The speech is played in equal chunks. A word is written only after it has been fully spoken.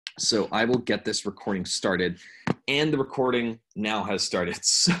So I will get this recording started, and the recording now has started.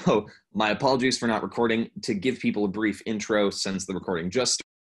 So my apologies for not recording. To give people a brief intro, since the recording just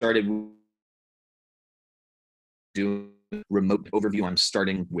started, do remote overview. I'm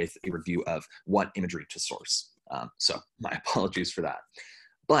starting with a review of what imagery to source. So my apologies for that.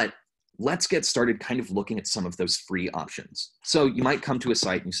 But let's get started kind of looking at some of those free options. So you might come to a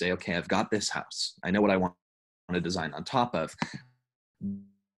site and you say, okay, I've got this house. I know what I want to design on top of.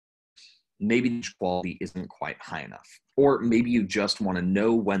 Maybe the quality isn't quite high enough. Or maybe you just want to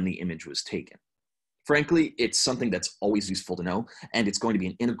know when the image was taken. Frankly, it's something that's always useful to know, and it's going to be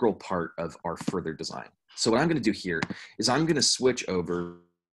an integral part of our further design. So what I'm going to do here is I'm going to switch over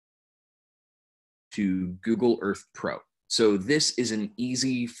to Google Earth Pro. So this is an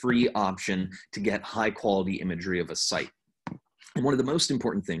easy, free option to get high quality imagery of a site. And one of the most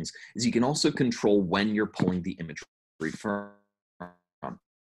important things is you can also control when you're pulling the imagery from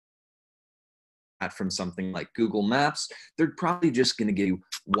something like Google Maps. They're probably just going to give you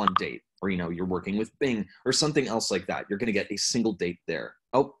one date, or you're working with Bing or something else like that. You're going to get a single date there.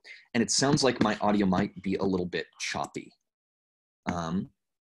 Oh, and it sounds like my audio might be a little bit choppy.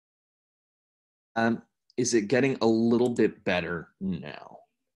 Is it getting a little bit better now?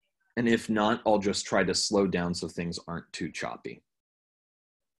 And if not, I'll just try to slow down so things aren't too choppy.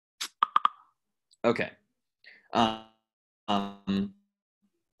 Okay.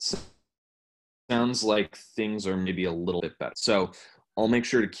 Sounds like things are maybe a little bit better. So I'll make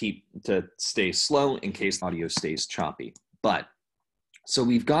sure to stay slow in case audio stays choppy. But so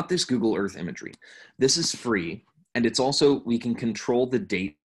we've got this Google Earth imagery. This is free, and it's also, we can control the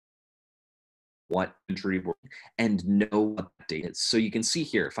date, what imagery and know what the date is. So you can see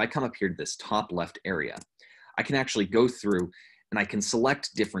here, if I come up here to this top left area, I can actually go through and I can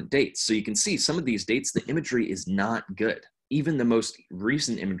select different dates. So you can see some of these dates, the imagery is not good. Even the most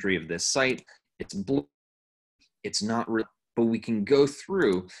recent imagery of this site, it's blue, it's not real, but we can go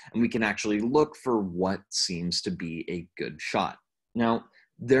through and we can actually look for what seems to be a good shot. Now,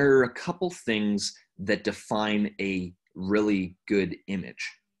 there are a couple things that define a really good image.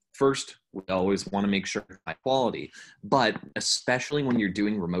 First, we always want to make sure it's high quality, but especially when you're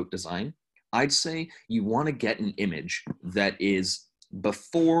doing remote design, I'd say you want to get an image that is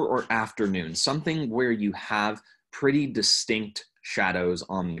before or afternoon, something where you have pretty distinct shadows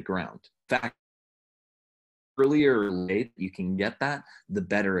on the ground. In fact, earlier or late you can get that, the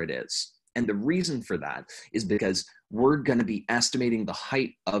better it is. And the reason for that is because we're going to be estimating the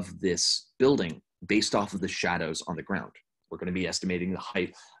height of this building based off of the shadows on the ground. We're going to be estimating the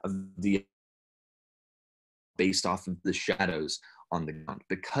height of based off of the shadows on the ground.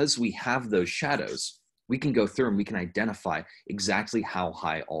 Because we have those shadows, we can go through and we can identify exactly how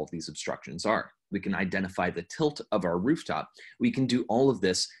high all of these obstructions are. We can identify the tilt of our rooftop. We can do all of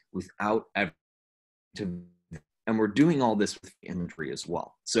this without ever and we're doing all this with imagery as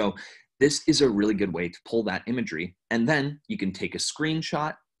well. So this is a really good way to pull that imagery, and then you can take a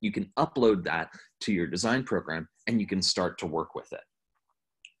screenshot, you can upload that to your design program, and you can start to work with it.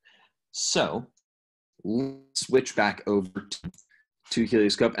 So let's switch back over to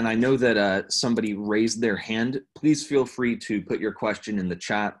HelioScope. And I know that somebody raised their hand. Please feel free to put your question in the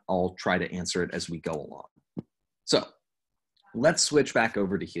chat. I'll try to answer it as we go along. So let's switch back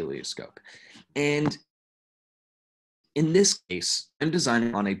over to HelioScope. And in this case, I'm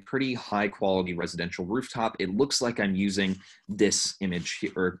designing on a pretty high quality residential rooftop. It looks like I'm using this image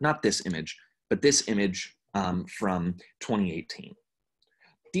here, or not this image, but this image from 2018.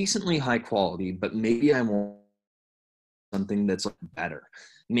 Decently high quality, but maybe I want something that's better.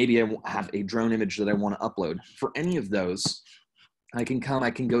 Maybe I have a drone image that I want to upload. For any of those, I can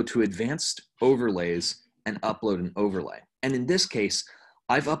go to advanced overlays and upload an overlay. And in this case,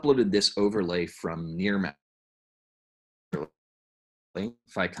 I've uploaded this overlay from Nearmap.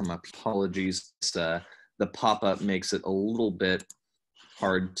 If I come up, apologies, the pop-up makes it a little bit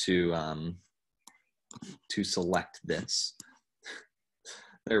hard to select this.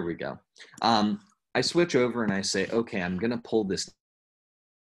 There we go. I switch over and I say, okay, I'm going to pull this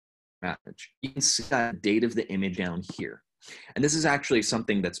image. You can see the date of the image down here. And this is actually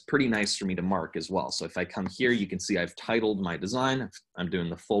something that's pretty nice for me to mark as well. So if I come here, you can see I've titled my design. I'm doing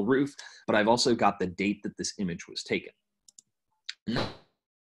the full roof, but I've also got the date that this image was taken.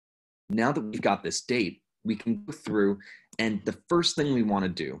 Now that we've got this date, we can go through, and the first thing we want to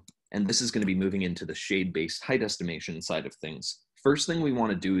do, and this is going to be moving into the shade-based height estimation side of things, first thing we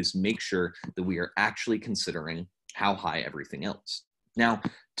want to do is make sure that we are actually considering how high everything else. Now,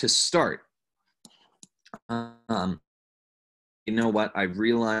 to start, you know what, I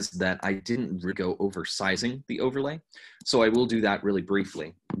realized that I didn't really go over sizing the overlay. So I will do that really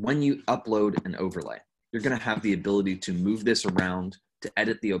briefly. When you upload an overlay, you're going to have the ability to move this around, to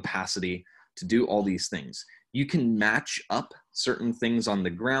edit the opacity, to do all these things. You can match up certain things on the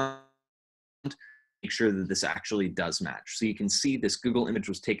ground, make sure that this actually does match. So you can see this Google image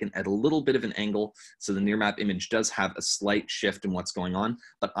was taken at a little bit of an angle. So the near map image does have a slight shift in what's going on,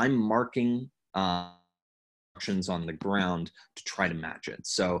 but I'm marking options on the ground to try to match it.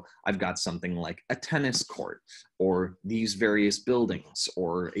 So I've got something like a tennis court, or these various buildings,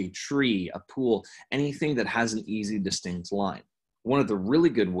 or a tree, a pool, anything that has an easy, distinct line. One of the really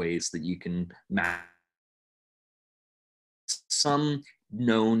good ways that you can match some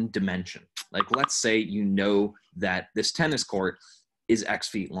known dimension. Like, let's say you know that this tennis court is X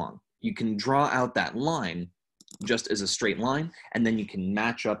feet long. You can draw out that line just as a straight line, and then you can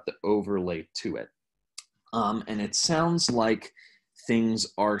match up the overlay to it. And it sounds like things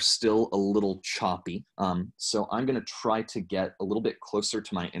are still a little choppy. So I'm gonna try to get a little bit closer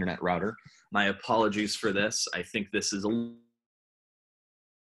to my internet router. My apologies for this. I think this is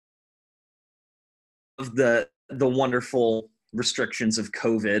of the wonderful restrictions of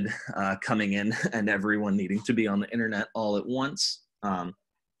COVID coming in and everyone needing to be on the internet all at once.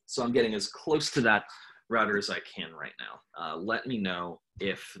 So I'm getting as close to that router as I can right now. Let me know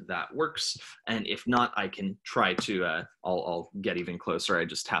if that works, and if not, I can try to, I'll get even closer. I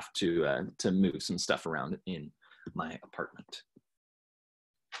just have to move some stuff around in my apartment.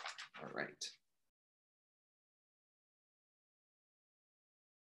 All right.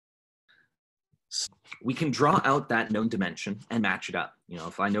 So we can draw out that known dimension and match it up. You know,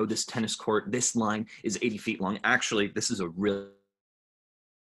 if I know this tennis court, this line is 80 feet long. Actually, this is a really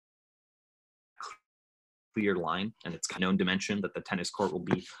clear line, and it's known dimension that the tennis court will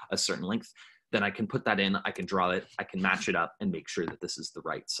be a certain length. Then I can put that in, I can draw it, I can match it up and make sure that this is the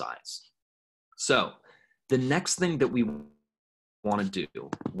right size. So the next thing that we want to do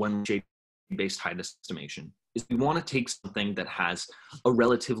when shade-based height estimation is we want to take something that has a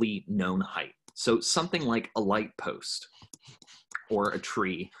relatively known height. So something like a light post, or a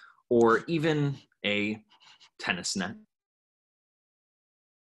tree, or even a tennis net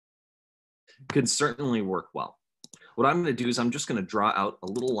could certainly work well. What I'm going to do is I'm just going to draw out a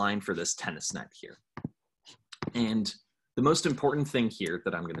little line for this tennis net here. And the most important thing here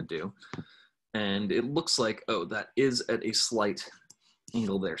that I'm going to do, and it looks like, oh, that is at a slight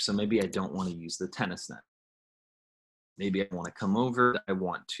angle there. So maybe I don't want to use the tennis net. Maybe I want to come over. I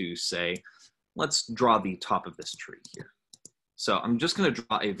want to say, let's draw the top of this tree here. So I'm just going to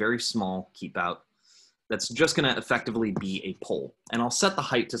draw a very small keep out that's just going to effectively be a pole. And I'll set the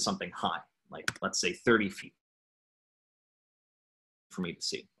height to something high, like let's say 30 feet for me to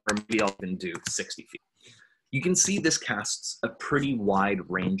see, or maybe I'll even do 60 feet. You can see this casts a pretty wide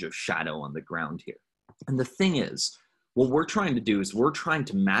range of shadow on the ground here. And the thing is, what we're trying to do is we're trying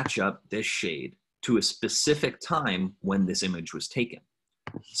to match up this shade to a specific time when this image was taken.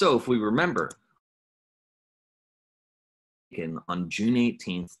 So if we remember, on June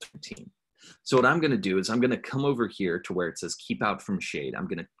 18th, 2019. So what I'm going to do is I'm going to come over here to where it says keep out from shade. I'm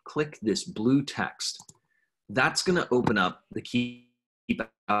going to click this blue text. That's going to open up the keep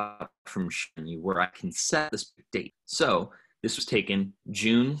out from shade where I can set this date. So this was taken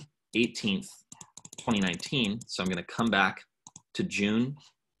June 18th, 2019. So I'm going to come back to June,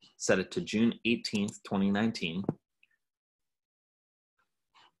 set it to June 18th, 2019.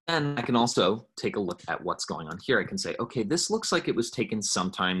 And I can also take a look at what's going on here. I can say, okay, this looks like it was taken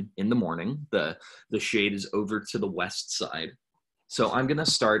sometime in the morning. The shade is over to the west side. So I'm gonna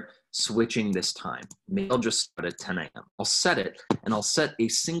start switching this time. Maybe I'll just start at 10 a.m. I'll set it, and I'll set a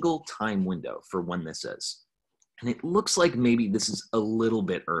single time window for when this is. And it looks like maybe this is a little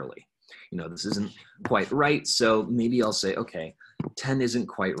bit early. You know, this isn't quite right. So maybe I'll say, okay, 10 isn't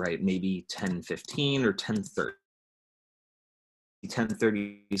quite right. Maybe 10:15 or 10:30.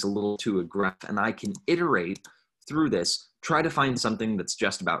 10:30 is a little too aggressive, and I can iterate through this, try to find something that's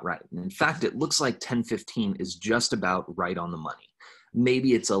just about right. And in fact, it looks like 10:15 is just about right on the money.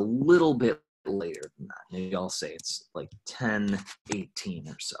 Maybe it's a little bit later than that. Maybe I'll say it's like 10:18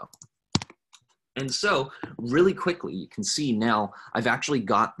 or so. And so really quickly, you can see now I've actually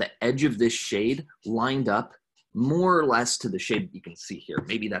got the edge of this shade lined up more or less to the shade that you can see here.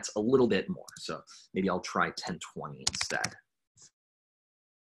 Maybe that's a little bit more. So maybe I'll try 10:20 instead.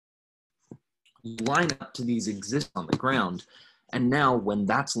 Line up to these exist on the ground. And now when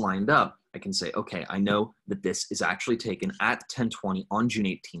that's lined up, I can say, okay, I know that this is actually taken at 10:20 on June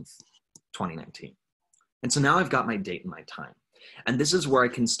 18th, 2019. And so now I've got my date and my time. And this is where I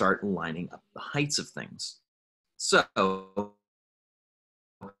can start lining up the heights of things. So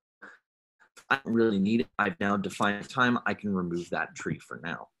I don't really need it. I've now defined time. I can remove that tree for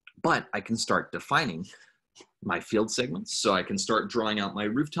now. But I can start defining my field segments. So I can start drawing out my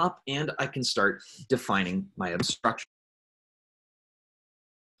rooftop, and I can start defining my obstruction.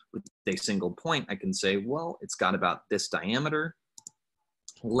 With a single point, I can say, well, it's got about this diameter.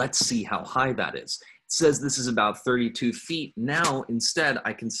 Let's see how high that is. It says this is about 32 feet. Now, instead,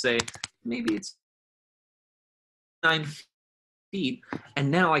 I can say, maybe it's 9 feet. And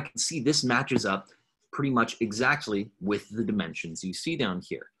now I can see this matches up pretty much exactly with the dimensions you see down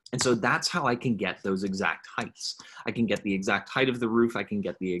here. And so that's how I can get those exact heights. I can get the exact height of the roof. I can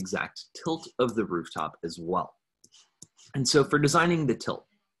get the exact tilt of the rooftop as well. And so for designing the tilt,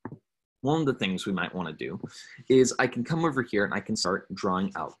 one of the things we might want to do is I can come over here and I can start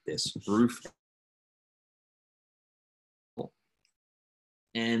drawing out this roof.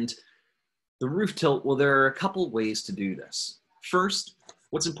 And the roof tilt, well, there are a couple ways to do this. First,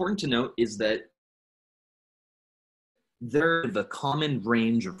 what's important to note is that there's the common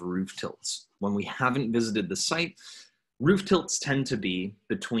range of roof tilts. When we haven't visited the site, roof tilts tend to be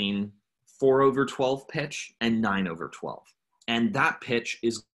between 4/12 pitch and 9/12. And that pitch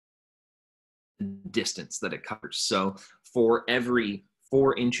is the distance that it covers. So for every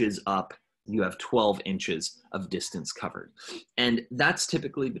 4 inches up, you have 12 inches of distance covered. And that's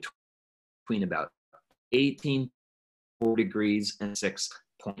typically between about 18.4 degrees and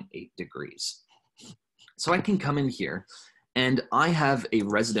 6.8 degrees. So I can come in here and I have a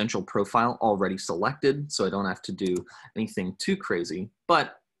residential profile already selected, so I don't have to do anything too crazy,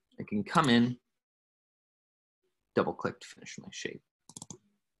 but I can come in, double click to finish my shape.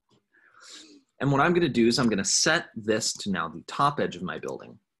 And what I'm gonna do is I'm gonna set this to now the top edge of my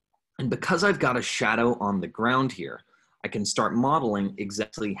building. And because I've got a shadow on the ground here, I can start modeling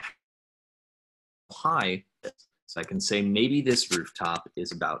exactly how high it is. So I can say maybe this rooftop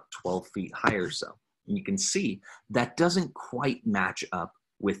is about 12 feet high or so. And you can see that doesn't quite match up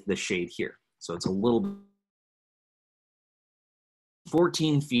with the shade here. So it's a little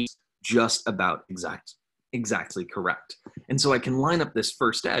 14 feet, just about exactly correct. And so I can line up this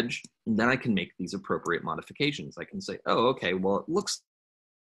first edge, and then I can make these appropriate modifications. I can say, oh, okay, well, it looks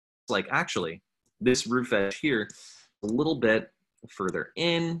like actually this roof edge here a little bit further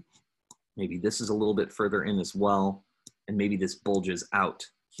in. Maybe this is a little bit further in as well. And maybe this bulges out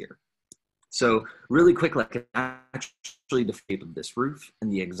here. So really quickly, I can actually define the shape of this roof and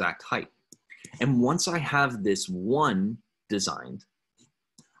the exact height. And once I have this one designed,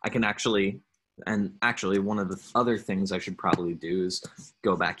 I can actually, and actually one of the other things I should probably do is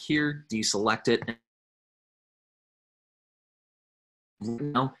go back here, deselect it.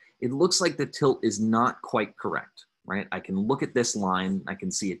 And now it looks like the tilt is not quite correct, right? I can look at this line, I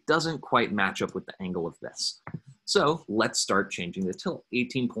can see it doesn't quite match up with the angle of this. So let's start changing the tilt.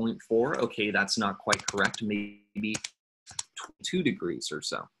 18.4, okay, that's not quite correct. Maybe 22 degrees or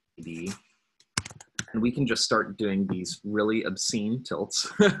so. Maybe. And we can just start doing these really obscene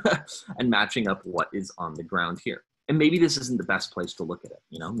tilts and matching up what is on the ground here. And maybe this isn't the best place to look at it.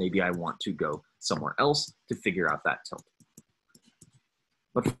 You know, maybe I want to go somewhere else to figure out that tilt.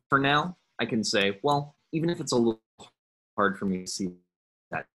 But for now, I can say, well, even if it's a little hard for me to see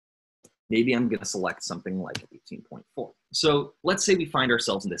that, maybe I'm going to select something like 18.4. So let's say we find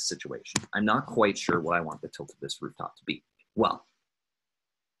ourselves in this situation. I'm not quite sure what I want the tilt of this rooftop to be. Well,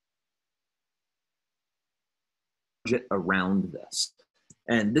 around this.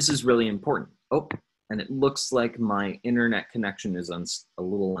 And this is really important. Oh, and it looks like my internet connection is a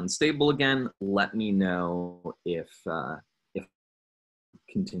little unstable again. Let me know if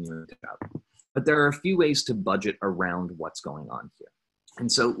continuing to out. But there are a few ways to budget around what's going on here. And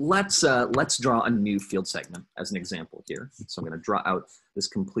so let's draw a new field segment as an example here. So I'm going to draw out this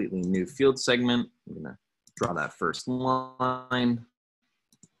completely new field segment. I'm going to draw that first line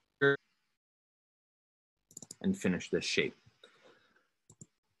and finish this shape.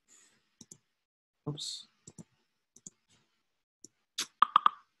 Oops.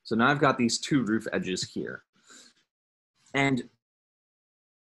 So now I've got these two roof edges here. And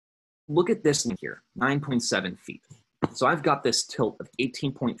look at this one here, 9.7 feet. So I've got this tilt of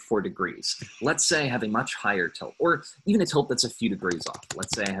 18.4 degrees. Let's say I have a much higher tilt, or even a tilt that's a few degrees off.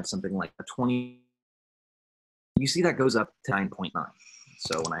 Let's say I have something like a 20. You see that goes up to 9.9.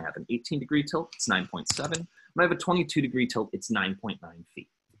 So when I have an 18-degree tilt, it's 9.7. When I have a 22-degree tilt, it's 9.9 feet.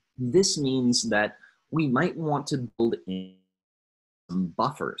 This means that we might want to build in some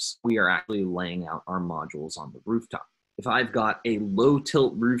buffers. We are actually laying out our modules on the rooftop. If I've got a low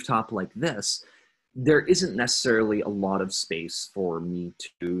tilt rooftop like this, there isn't necessarily a lot of space for me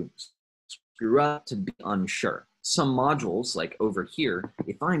to screw up, to be unsure. Some modules, like over here,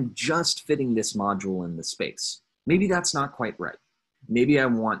 if I'm just fitting this module in the space, maybe that's not quite right. Maybe I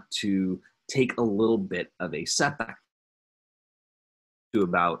want to take a little bit of a setback to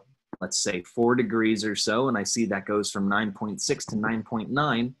about, let's say, 4 degrees or so, and I see that goes from 9.6 to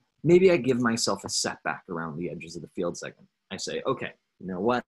 9.9, maybe I give myself a setback around the edges of the field segment. I say, okay, you know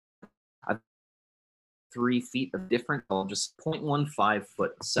what? I've 3 feet of difference, I'll just 0.15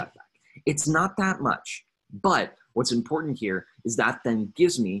 foot setback. It's not that much, but what's important here is that then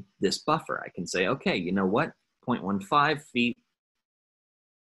gives me this buffer. I can say, okay, you know what? 0.15 feet,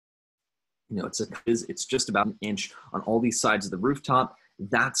 you know, it's just about an inch on all these sides of the rooftop.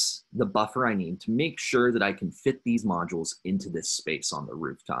 That's the buffer I need to make sure that I can fit these modules into this space on the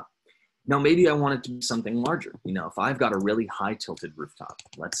rooftop. Now, maybe I want it to be something larger. You know, if I've got a really high tilted rooftop,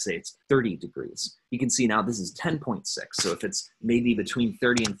 let's say it's 30 degrees, you can see now this is 10.6. So if it's maybe between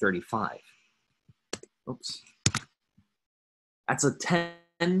 30 and 35, oops, that's a 10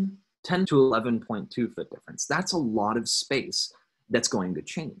 to 11.2 foot difference. That's a lot of space that's going to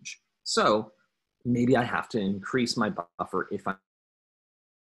change. So maybe I have to increase my buffer if I'm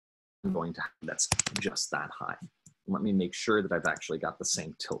going to have that's just that high. Let me make sure that I've actually got the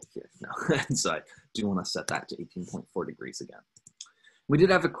same tilt here. No, so I do want to set that to 18.4 degrees again. We did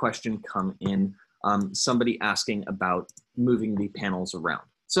have a question come in, somebody asking about moving the panels around.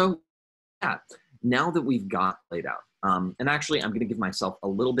 So yeah, now that we've got laid out, and actually I'm going to give myself a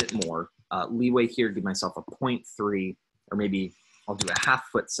little bit more leeway here, give myself a 0.3, or maybe I'll do a half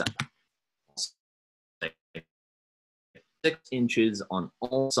foot setback. 6 inches on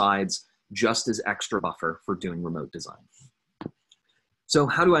all sides, just as extra buffer for doing remote design. So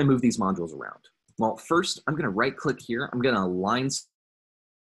how do I move these modules around? Well, first, I'm going to right click here. I'm going to align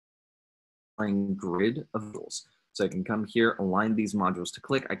grid of modules. So I can come here, align these modules to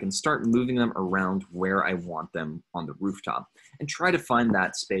click. I can start moving them around where I want them on the rooftop and try to find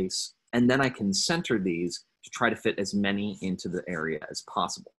that space. And then I can center these to try to fit as many into the area as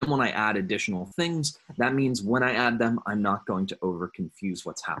possible. And when I add additional things, that means when I add them, I'm not going to over confuse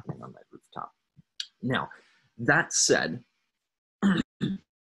what's happening on my rooftop. Now, that said, for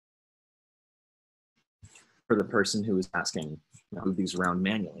the person who is asking, move these around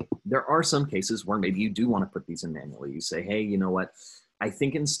manually, there are some cases where maybe you do want to put these in manually. You say, hey, you know what? I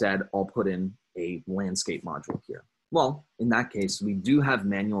think instead I'll put in a landscape module here. Well, in that case, we do have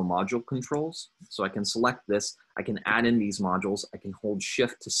manual module controls. So I can select this, I can add in these modules, I can hold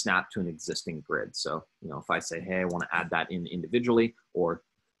shift to snap to an existing grid. So, you know, if I say, hey, I want to add that in individually, or,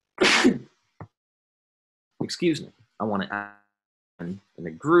 excuse me, I want to add in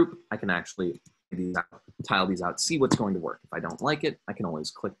a group, I can actually tile these out, see what's going to work. If I don't like it, I can always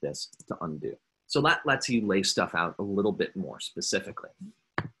click this to undo. So that lets you lay stuff out a little bit more specifically.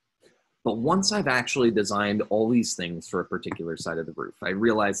 But once I've actually designed all these things for a particular side of the roof, I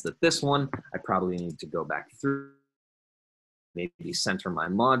realize that this one, I probably need to go back through, maybe center my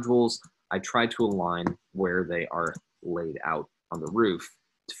modules. I try to align where they are laid out on the roof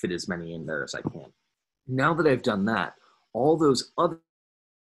to fit as many in there as I can. Now that I've done that, all those other,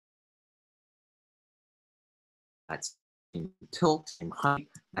 that same tilt, same height,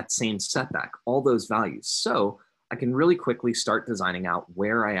 that same setback, all those values. So I can really quickly start designing out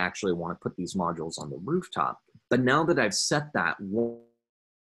where I actually want to put these modules on the rooftop. But now that I've set that,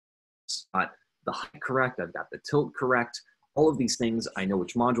 got the height correct, I've got the tilt correct, all of these things, I know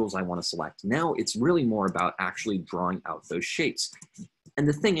which modules I want to select. Now it's really more about actually drawing out those shapes. And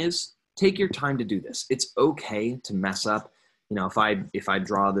the thing is, take your time to do this. It's okay to mess up. You know, if I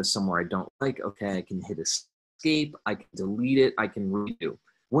draw this somewhere I don't like, okay, I can hit escape, I can delete it, I can redo.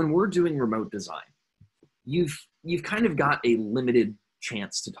 When we're doing remote design, you've kind of got a limited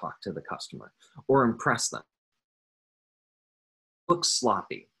chance to talk to the customer or impress them. Looks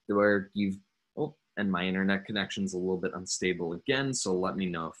sloppy, where and my internet connection's a little bit unstable again, so let me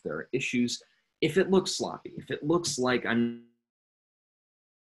know if there are issues. If it looks sloppy, if it looks like I'm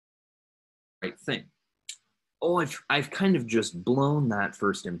right thing, I've kind of just blown that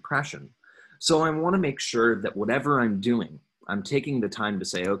first impression. So I want to make sure that whatever I'm doing, I'm taking the time to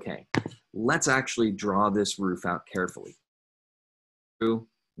say, okay, let's actually draw this roof out carefully.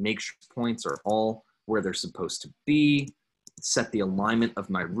 Make sure points are all where they're supposed to be, set the alignment of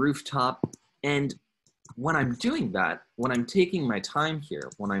my rooftop. And when I'm doing that, when I'm taking my time here,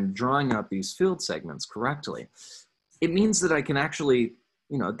 when I'm drawing out these field segments correctly, it means that I can actually,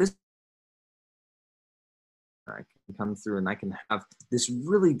 you know, I can come through and I can have this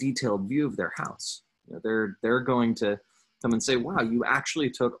really detailed view of their house. You know, they're going to come and say, wow, you actually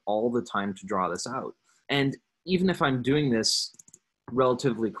took all the time to draw this out. And even if I'm doing this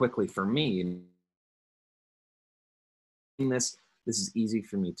relatively quickly for me, this. This is easy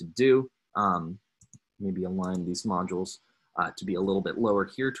for me to do. Maybe align these modules to be a little bit lower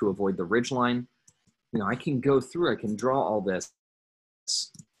here to avoid the ridge line. You know, I can go through, I can draw all this.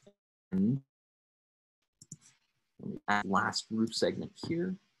 And let me add last roof segment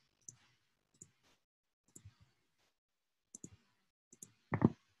here.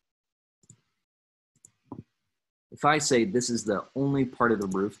 If I say this is the only part of the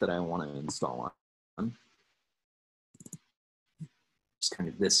roof that I want to install on, just kind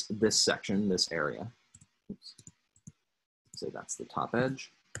of this section, this area. Oops. Say that's the top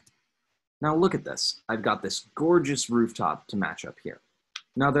edge. Now look at this. I've got this gorgeous rooftop to match up here.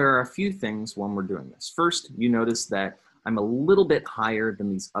 Now there are a few things when we're doing this. First, you notice that I'm a little bit higher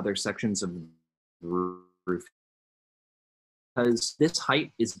than these other sections of the roof because this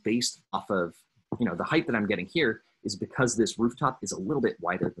height is based off of, you know, the height that I'm getting here is because this rooftop is a little bit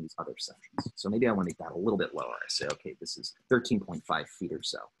wider than these other sections. So maybe I want to make that a little bit lower. I say, okay, this is 13.5 feet or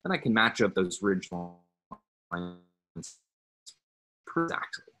so. Then I can match up those ridge lines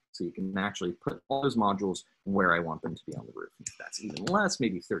exactly. So you can actually put all those modules where I want them to be on the roof. If that's even less,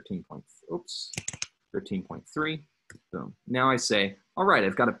 maybe 13.3. Boom. Now I say, all right,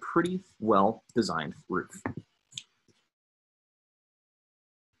 I've got a pretty well designed roof.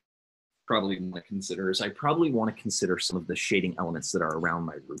 Probably want to consider is I probably want to consider some of the shading elements that are around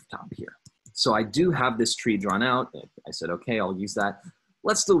my rooftop here. So I do have this tree drawn out. I said, okay, I'll use that.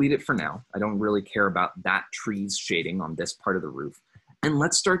 Let's delete it for now. I don't really care about that tree's shading on this part of the roof. And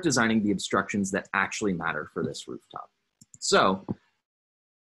let's start designing the obstructions that actually matter for this rooftop. So,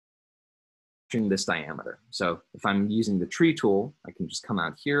 this diameter. So if I'm using the tree tool, I can just come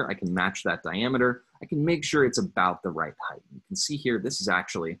out here, I can match that diameter, I can make sure it's about the right height. You can see here, this is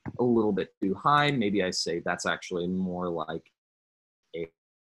actually a little bit too high. Maybe I say that's actually more like a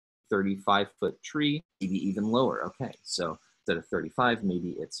 35-foot tree, maybe even lower. Okay, so instead of 35,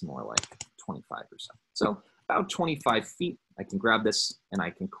 maybe it's more like 25 or so. So about 25 feet, I can grab this and I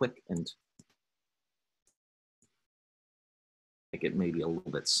can click and make it maybe a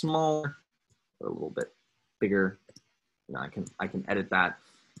little bit smaller or a little bit bigger. You know, I can edit that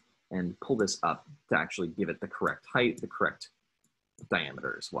and pull this up to actually give it the correct height, the correct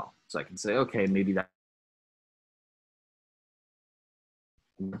diameter as well. So I can say, okay, maybe that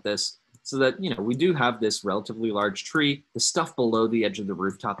this, so that, you know, we do have this relatively large tree. The stuff below the edge of the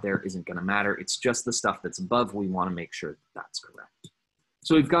rooftop there isn't going to matter. It's just the stuff that's above. We want to make sure that that's correct.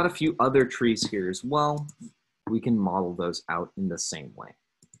 So we've got a few other trees here as well. We can model those out in the same way.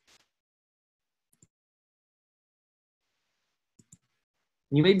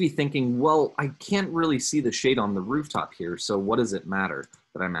 You may be thinking, well, I can't really see the shade on the rooftop here, so what does it matter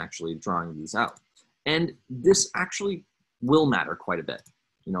that I'm actually drawing these out? And this actually will matter quite a bit.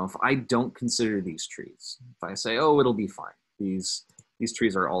 You know, if I don't consider these trees, if I say, oh, it'll be fine. These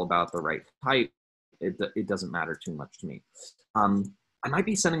trees are all about the right height. It doesn't matter too much to me. I might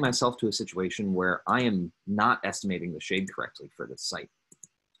be sending myself to a situation where I am not estimating the shade correctly for this site.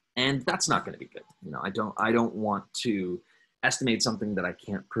 And that's not going to be good. You know, I don't want to estimate something that I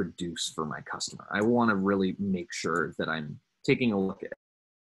can't produce for my customer. I want to really make sure that I'm taking a look at it.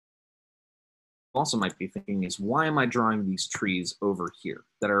 Also might be thinking is, why am I drawing these trees over here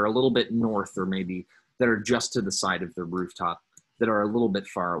that are a little bit north, or maybe that are just to the side of the rooftop that are a little bit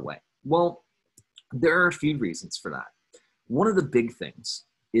far away? Well, there are a few reasons for that. One of the big things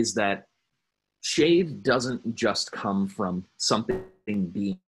is that shade doesn't just come from something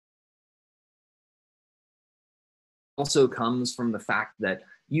being, also comes from the fact that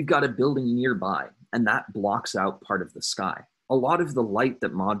you've got a building nearby and that blocks out part of the sky. A lot of the light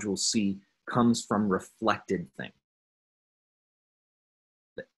that modules see comes from reflected things.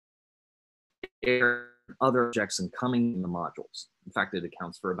 Air, other objects, and coming in the modules. In fact, it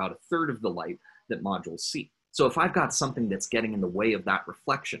accounts for about 1/3 of the light that modules see. So if I've got something that's getting in the way of that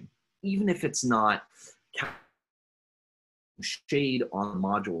reflection, even if it's not shade on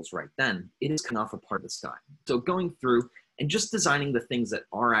modules right then, it is coming off a part of the sky. So going through and just designing the things that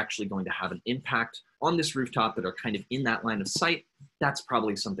are actually going to have an impact on this rooftop that are kind of in that line of sight, that's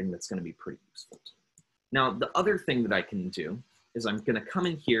probably something that's going to be pretty useful. Now, the other thing that I can do is I'm going to come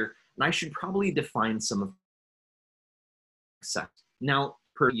in here and I should probably define some of sets. Now,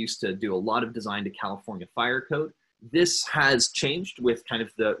 per used to do a lot of design to California Fire Code. This has changed with kind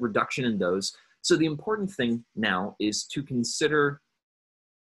of the reduction in those. So the important thing now is to consider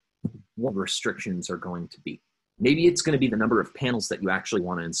what restrictions are going to be. Maybe it's going to be the number of panels that you actually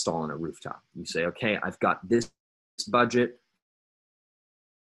want to install on a rooftop. You say, okay, I've got this budget.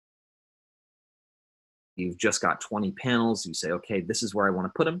 You've just got 20 panels. You say, okay, this is where I want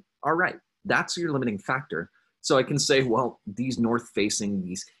to put them. All right, that's your limiting factor. So I can say, well, these north-facing,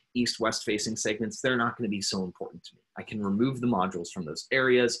 these east-west-facing segments, they're not going to be so important to me. I can remove the modules from those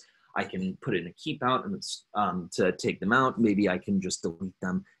areas. I can put in a keep out and to take them out. Maybe I can just delete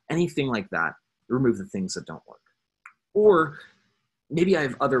them. Anything like that, remove the things that don't work. Or maybe I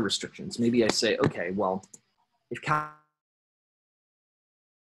have other restrictions. Maybe I say, okay, well, if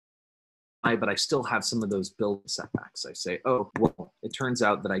but I still have some of those build setbacks. I say, oh, well, it turns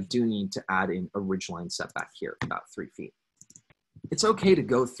out that I do need to add in a ridgeline setback here, about 3 feet. It's okay to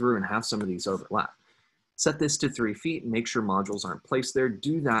go through and have some of these overlap. Set this to 3 feet and make sure modules aren't placed there.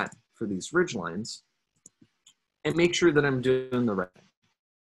 Do that for these ridgelines and make sure that I'm doing the right thing.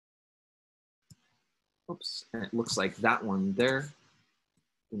 Oops, and it looks like that one there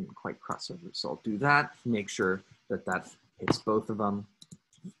didn't quite cross over. So I'll do that, make sure that that hits both of them,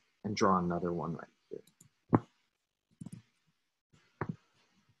 and draw another one right here.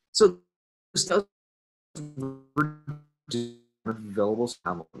 So this does available.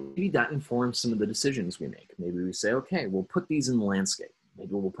 Maybe that informs some of the decisions we make. Maybe we say, okay, we'll put these in landscape.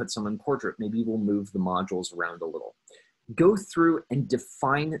 Maybe we'll put some in portrait. Maybe we'll move the modules around a little. Go through and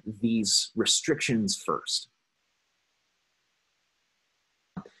define these restrictions first.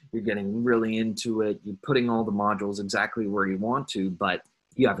 You're getting really into it. You're putting all the modules exactly where you want to, but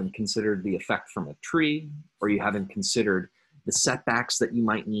you haven't considered the effect from a tree, or you haven't considered the setbacks that you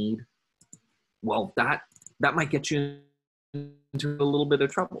might need. Well, that might get you into a little bit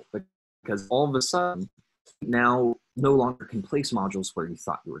of trouble, because all of a sudden now no longer can place modules where you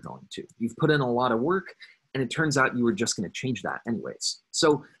thought you were going to. You've put in a lot of work, and it turns out you were just going to change that anyways.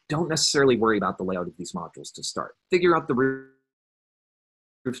 So don't necessarily worry about the layout of these modules to start. Figure out the roof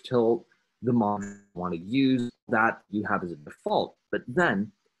tilt, the module you want to use, that you have as a default, but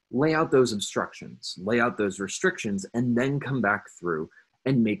then lay out those obstructions, lay out those restrictions, and then come back through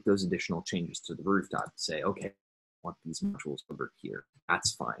and make those additional changes to the rooftop. Say, okay, I want these modules over here.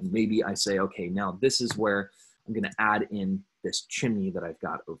 That's fine. Maybe I say, okay, now this is where I'm going to add in this chimney that I've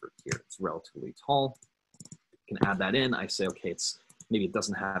got over here. It's relatively tall. I can add that in. I say, okay, maybe it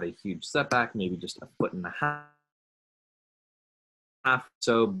doesn't have a huge setback, maybe just 1.5 feet.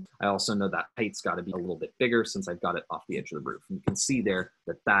 So I also know that height's got to be a little bit bigger since I've got it off the edge of the roof. And you can see there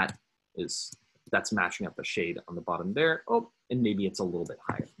that that's matching up the shade on the bottom there. Oh, and maybe it's a little bit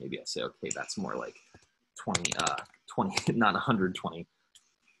higher. Maybe I say, okay, that's more like 20, not 120,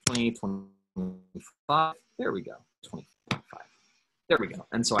 20, 25. There we go, 25. There we go.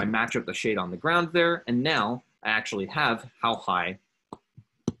 And so I match up the shade on the ground there. And now I actually have how high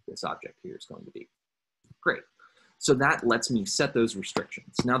this object here is going to be. Great. So that lets me set those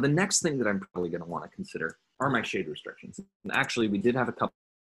restrictions. Now, the next thing that I'm probably going to want to consider are my shade restrictions. And actually, we did have a couple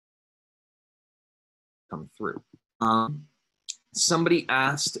come through. Somebody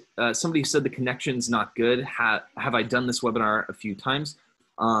asked, somebody said the connection's not good. Have I done this webinar a few times?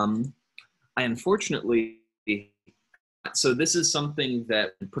 I unfortunately, so this is something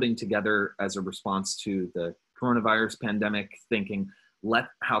that I'm putting together as a response to the coronavirus pandemic, thinking,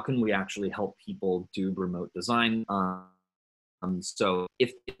 how can we actually help people do remote design? So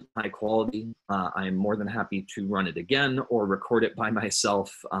if it's high quality, I'm more than happy to run it again or record it by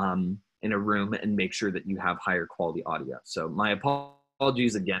myself in a room and make sure that you have higher quality audio. So my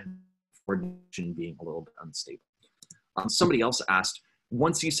apologies again for being a little bit unstable. Somebody else asked,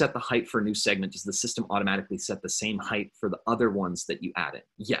 once you set the height for a new segment, does the system automatically set the same height for the other ones that you added?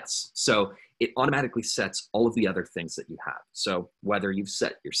 Yes. So it automatically sets all of the other things that you have. So whether you've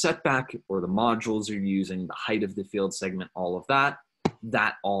set your setback or the modules you're using, the height of the field segment, all of that,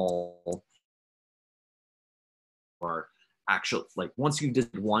 that all are actually, like once you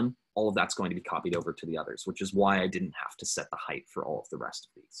did one, all of that's going to be copied over to the others, which is why I didn't have to set the height for all of the rest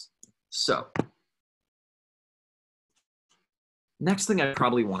of these. So next thing I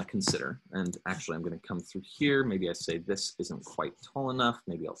probably want to consider, and actually I'm going to come through here. Maybe I say this isn't quite tall enough.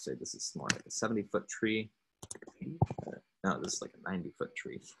 Maybe I'll say this is more like a 70-foot tree. No, this is like a 90-foot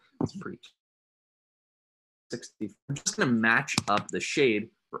tree. It's pretty 60. I'm just going to match up the shade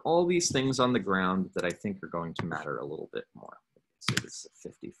for all these things on the ground that I think are going to matter a little bit more. So this is a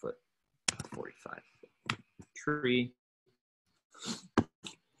 50-foot, 45-foot tree.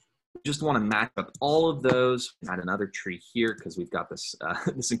 Just want to match up all of those. Add another tree here because we've got this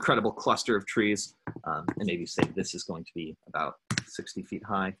this incredible cluster of trees, and maybe say this is going to be about 60 feet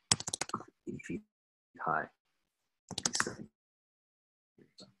high, 80 feet high.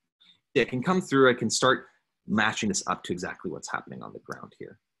 I can come through. I can start matching this up to exactly what's happening on the ground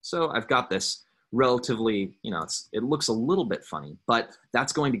here. So I've got this relatively, it looks a little bit funny, but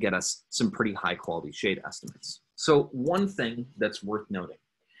that's going to get us some pretty high quality shade estimates. So one thing that's worth noting,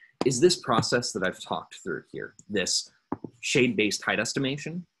 is this process that I've talked through here, this shade-based height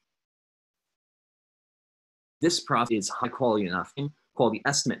estimation. This process is high quality enough quality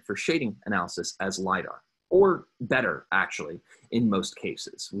estimate for shading analysis as LiDAR, or better, actually, in most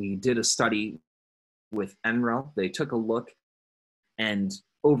cases. We did a study with NREL. They took a look and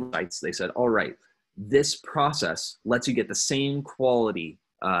oversights, they said, all right, this process lets you get the same quality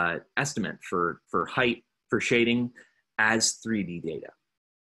estimate for height, for shading, as 3D data.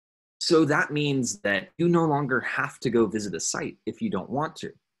 So that means that you no longer have to go visit a site if you don't want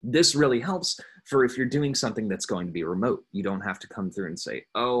to. This really helps for if you're doing something that's going to be remote. You don't have to come through and say,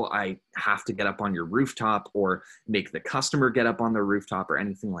 oh, I have to get up on your rooftop or make the customer get up on their rooftop or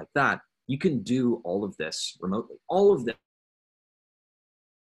anything like that. You can do all of this remotely. All of this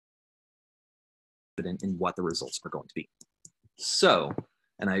in what the results are going to be. So,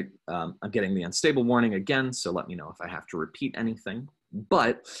 and I'm getting the unstable warning again, so let me know if I have to repeat anything.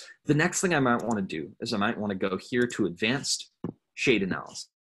 But the next thing I might want to do is I might want to go here to advanced shade analysis.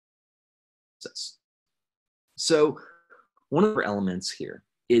 So one of the elements here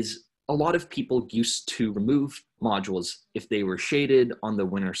is a lot of people used to remove modules if they were shaded on the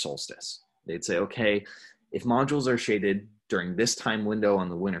winter solstice. They'd say, okay, if modules are shaded during this time window on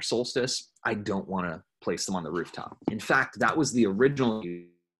the winter solstice, I don't want to place them on the rooftop. In fact, that was the original use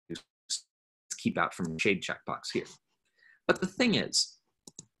to keep out from the shade checkbox here. But the thing is,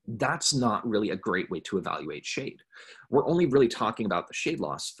 that's not really a great way to evaluate shade. We're only really talking about the shade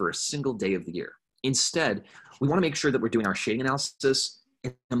loss for a single day of the year. Instead, we want to make sure that we're doing our shading analysis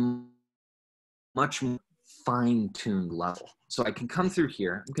at a much more fine-tuned level. So I can come through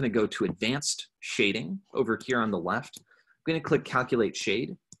here. I'm going to go to advanced shading over here on the left. I'm going to click calculate shade.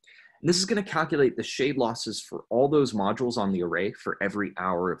 And this is going to calculate the shade losses for all those modules on the array for every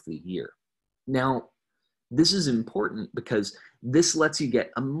hour of the year. Now, this is important because this lets you get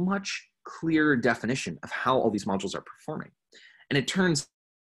a much clearer definition of how all these modules are performing. And it turns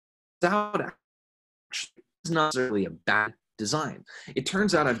out actually it's not necessarily a bad design. It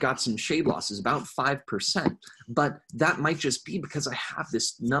turns out I've got some shade losses, about 5%, but that might just be because I have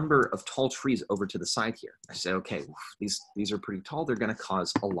this number of tall trees over to the side here. I say, okay, these are pretty tall. They're going to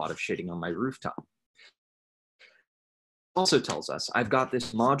cause a lot of shading on my rooftop. Also tells us I've got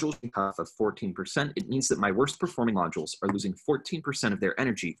this module cutoff of 14%. It means that my worst performing modules are losing 14% of their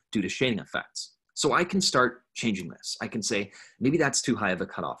energy due to shading effects. So I can start changing this. I can say, maybe that's too high of a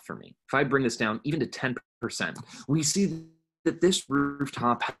cutoff for me. If I bring this down even to 10%, we see that this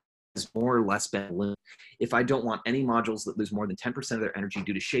rooftop has more or less been limited. If I don't want any modules that lose more than 10% of their energy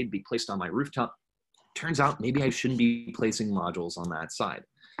due to shade to be placed on my rooftop, turns out maybe I shouldn't be placing modules on that side.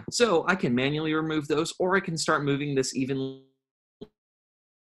 So I can manually remove those, or I can start moving this evenly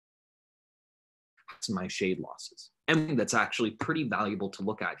to my shade losses. And that's actually pretty valuable to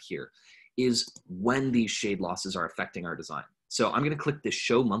look at here is when these shade losses are affecting our design. So I'm going to click this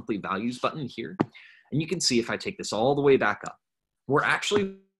show monthly values button here. And you can see if I take this all the way back up, we're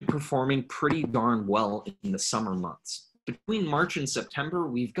actually performing pretty darn well in the summer months. Between March and September,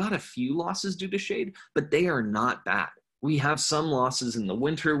 we've got a few losses due to shade, but they are not bad. We have some losses in the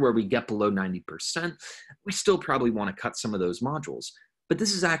winter where we get below 90%. We still probably want to cut some of those modules. But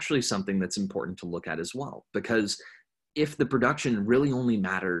this is actually something that's important to look at as well, because if the production really only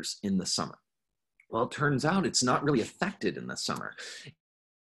matters in the summer, well, it turns out it's not really affected in the summer.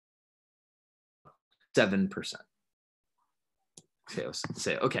 7%.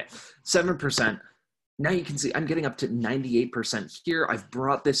 Okay, 7%. Now you can see I'm getting up to 98% here. I've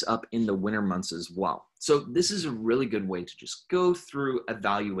brought this up in the winter months as well. So this is a really good way to just go through,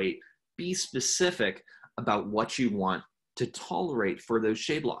 evaluate, be specific about what you want to tolerate for those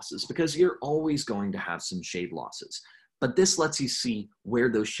shade losses, because you're always going to have some shade losses. But this lets you see where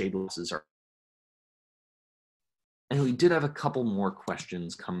those shade losses are. And we did have a couple more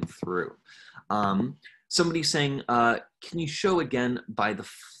questions come through. Somebody saying, can you show again by the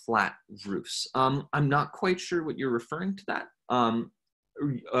flat roofs? I'm not quite sure what you're referring to that.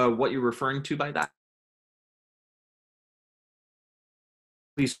 What you're referring to by that.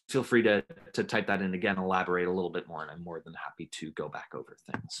 Please feel free to type that in again, elaborate a little bit more, and I'm more than happy to go back over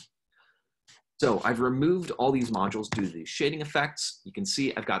things. So I've removed all these modules due to these shading effects. You can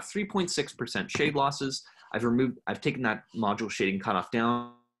see I've got 3.6% shade losses. I've taken that module shading cutoff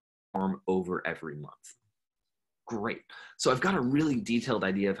down over every month. Great. So I've got a really detailed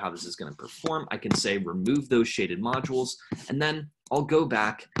idea of how this is going to perform. I can say remove those shaded modules, and then I'll go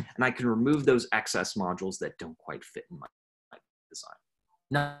back and I can remove those excess modules that don't quite fit in my design.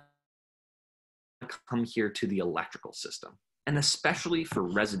 Now, I come here to the electrical system, and especially for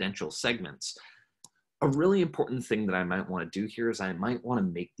residential segments, A really important thing that I might want to do here is I might want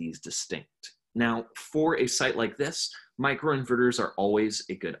to make these distinct. Now, for a site like this, microinverters are always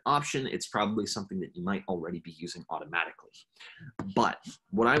a good option. It's probably something that you might already be using automatically. But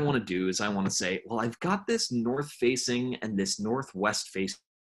what I want to do is I want to say, well, I've got this north-facing and this northwest-facing.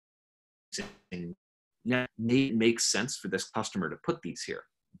 Now, it makes sense for this customer to put these here,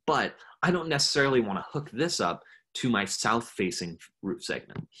 but I don't necessarily want to hook this up to my south-facing roof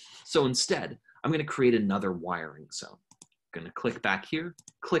segment. So instead, I'm going to create another wiring zone. I'm going to click back here,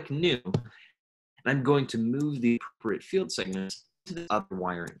 click New, and I'm going to move the appropriate field segments to the other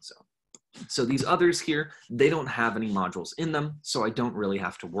wiring zone. So these others here, they don't have any modules in them, so I don't really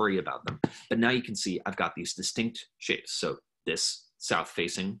have to worry about them. But now you can see I've got these distinct shapes. So this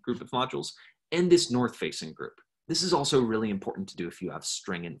south-facing group of modules and this north-facing group. This is also really important to do if you have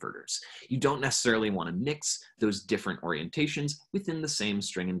string inverters. You don't necessarily want to mix those different orientations within the same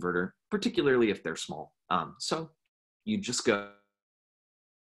string inverter, particularly if they're small. So you just go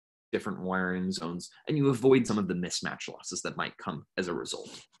different wiring zones and you avoid some of the mismatch losses that might come as a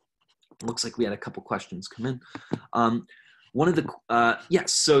result. Looks like we had a couple questions come in. One of the,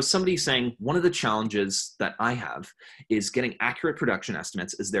 yes, so somebody's saying one of the challenges that I have is getting accurate production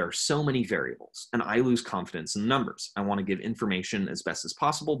estimates as there are so many variables and I lose confidence in the numbers. I want to give information as best as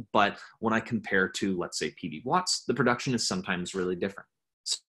possible, but when I compare to, let's say, PV watts, the production is sometimes really different.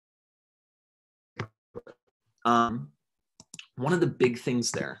 One of the big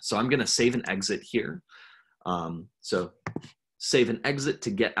things there, so I'm going to save and exit here. So save and exit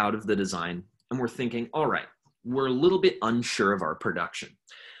to get out of the design. And we're thinking, all right, we're a little bit unsure of our production.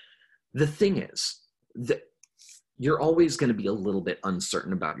 The thing is that you're always going to be a little bit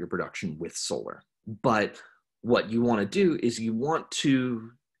uncertain about your production with solar. But what you want to do is you want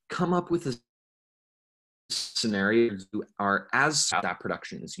to come up with a scenario you are as that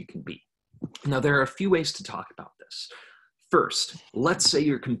production as you can be. Now, there are a few ways to talk about this. First, let's say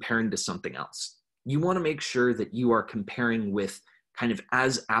you're comparing to something else. You want to make sure that you are comparing with kind of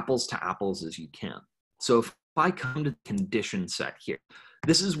as apples to apples as you can. So if I come to the condition set here,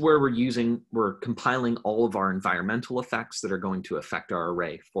 this is where we're compiling all of our environmental effects that are going to affect our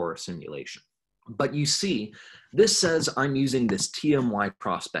array for a simulation. But you see, this says I'm using this TMY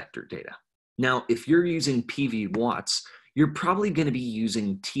prospector data. Now, if you're using PV watts, you're probably going to be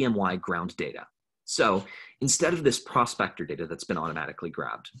using TMY ground data. So instead of this prospector data that's been automatically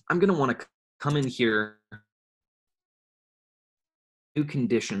grabbed, I'm going to want to come in here, new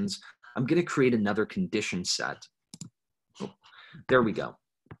conditions. I'm going to create another condition set. Oh, there we go.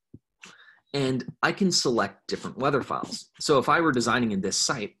 And I can select different weather files. So if I were designing in this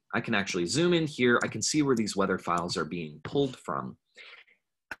site, I can actually zoom in here. I can see where these weather files are being pulled from.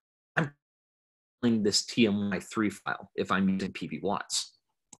 I'm pulling this TMY3 file if I'm using PV watts.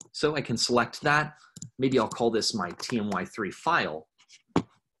 So I can select that. Maybe I'll call this my TMY3 file.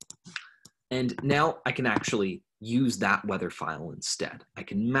 And now I can actually use that weather file instead. I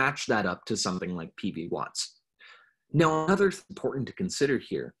can match that up to something like PV watts. Now, another thing important to consider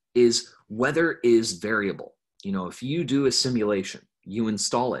here is weather is variable. You know, if you do a simulation, you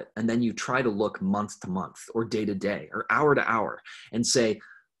install it, and then you try to look month to month or day to day or hour to hour and say,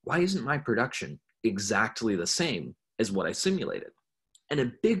 why isn't my production exactly the same as what I simulated? And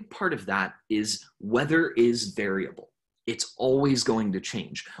a big part of that is weather is variable. It's always going to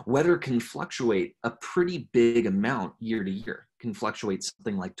change. Weather can fluctuate a pretty big amount year to year, can fluctuate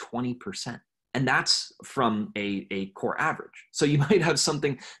something like 20%. And that's from a core average. So you might have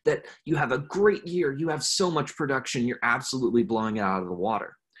something that you have a great year, you have so much production, you're absolutely blowing it out of the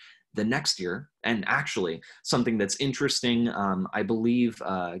water. The next year, and actually something that's interesting, I believe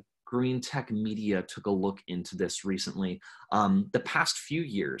Green Tech Media took a look into this recently. The past few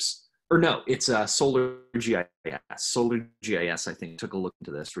years, or no, it's Solar GIS. Solar GIS, I think, took a look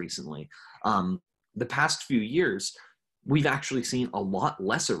into this recently. The past few years, we've actually seen a lot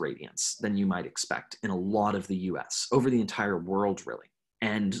less irradiance than you might expect in a lot of the US, over the entire world, really.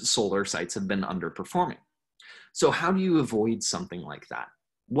 And solar sites have been underperforming. So how do you avoid something like that?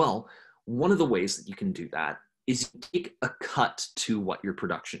 Well, one of the ways that you can do that is you take a cut to what your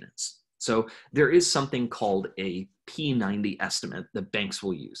production is. So there is something called a P90 estimate that banks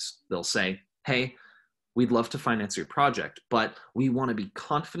will use. They'll say, hey, we'd love to finance your project, but we want to be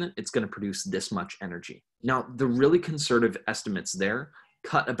confident it's going to produce this much energy. Now, the really conservative estimates there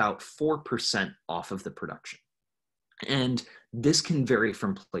cut about 4% off of the production. And this can vary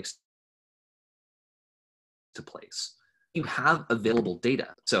from place to place. You have available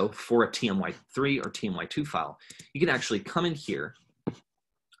data. So for a TMY3 or TMY2 file, you can actually come in here,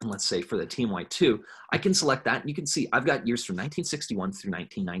 and let's say for the TMY2, I can select that, and you can see I've got years from 1961 through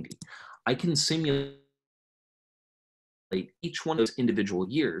 1990. I can simulate each one of those individual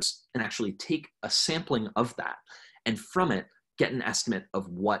years and actually take a sampling of that, and from it, get an estimate of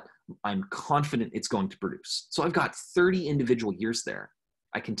what I'm confident it's going to produce. So I've got 30 individual years there.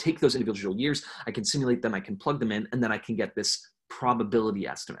 I can take those individual years, I can simulate them, I can plug them in, and then I can get this probability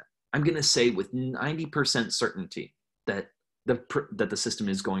estimate. I'm going to say with 90% certainty that the system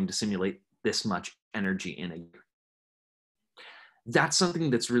is going to simulate this much energy in a year. That's something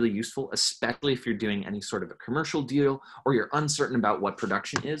that's really useful, especially if you're doing any sort of a commercial deal or you're uncertain about what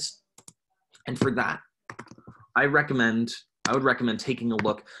production is. And for that, I would recommend taking a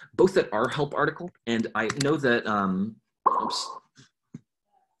look both at our help article, and I know that, oops.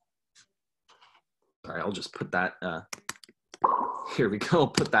 Sorry, I'll just put that, here we go, I'll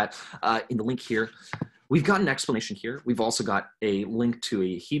put that in the link here. We've got an explanation here. We've also got a link to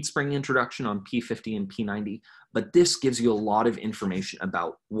a heat spring introduction on P50 and P90, but this gives you a lot of information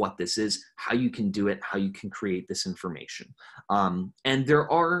about what this is, how you can do it, how you can create this information. And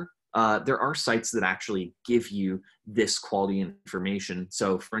there are sites that actually give you this quality information.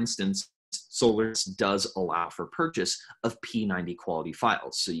 So for instance, Solar's does allow for purchase of P90 quality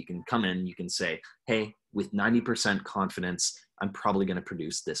files. So you can come in, you can say, hey, with 90% confidence, I'm probably going to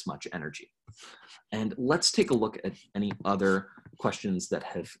produce this much energy. And let's take a look at any other questions that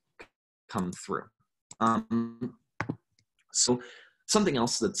have come through. So something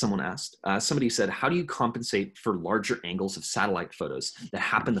else that someone asked, somebody said, how do you compensate for larger angles of satellite photos that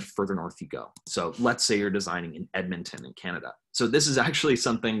happen the further north you go? So let's say you're designing in Edmonton in Canada. So this is actually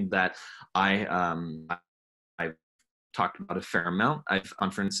something that I've talked about a fair amount. I've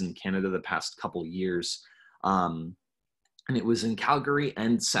conferenced in Canada the past couple of years. And it was in Calgary,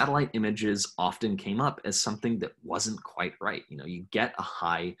 and satellite images often came up as something that wasn't quite right. You know, you get a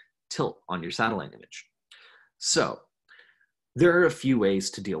high tilt on your satellite image. So there are a few ways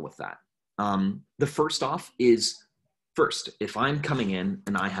to deal with that. The first off is, if I'm coming in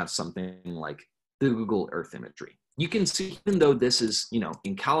and I have something like the Google Earth imagery, you can see, even though this is, you know,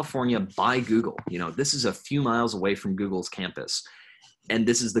 in California by Google, you know, this is a few miles away from Google's campus, and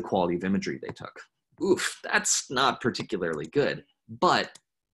this is the quality of imagery they took. Oof, that's not particularly good. But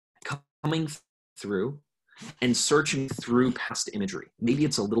coming through and searching through past imagery, maybe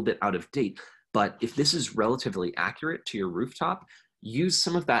it's a little bit out of date, but if this is relatively accurate to your rooftop, use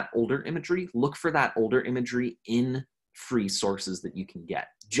some of that older imagery. Look for that older imagery in free sources that you can get.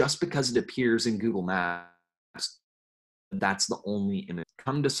 Just because it appears in Google Maps, that's the only image.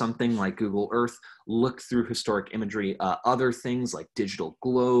 Come to something like Google Earth, look through historic imagery, other things like Digital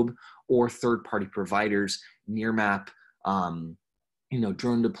Globe or third-party providers, Nearmap, you know,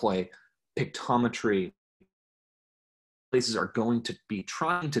 Drone Deploy, Pictometry. Places are going to be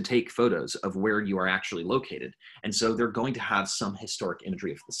trying to take photos of where you are actually located. And so they're going to have some historic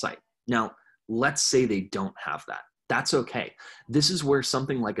imagery of the site. Now, let's say they don't have that. That's okay. This is where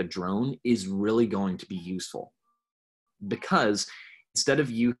something like a drone is really going to be useful, because instead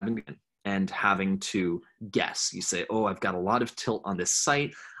of you having to guess, you say, oh, I've got a lot of tilt on this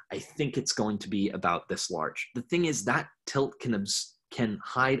site. I think it's going to be about this large. The thing is, that tilt can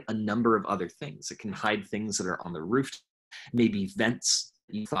hide a number of other things. It can hide things that are on the roof, maybe vents.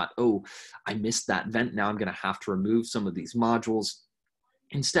 You thought, oh, I missed that vent. Now I'm going to have to remove some of these modules.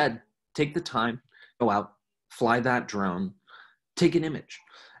 Instead, take the time, go out, fly that drone, take an image,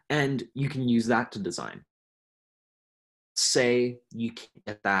 and you can use that to design. Say you can't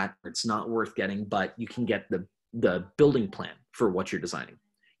get that, or it's not worth getting, but you can get the building plan for what you're designing.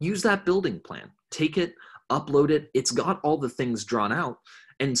 Use that building plan, take it, upload it. It's got all the things drawn out.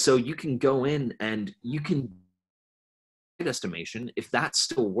 And so you can go in and you can estimation. If that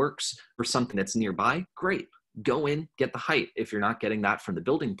still works for something that's nearby, great. Go in, get the height if you're not getting that from the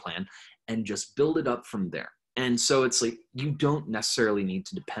building plan, and just build it up from there. And so it's like, you don't necessarily need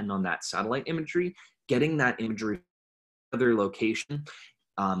to depend on that satellite imagery. Getting that imagery other location,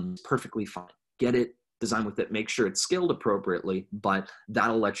 perfectly fine. Get it, design with it, make sure it's scaled appropriately, but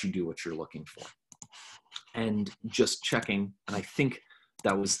that'll let you do what you're looking for. And just checking, and I think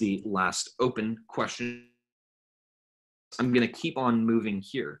that was the last open question. I'm going to keep on moving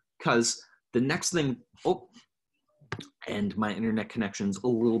here, because the next thing, oh, and my internet connection's a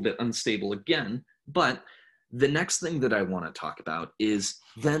little bit unstable again, but the next thing that I want to talk about is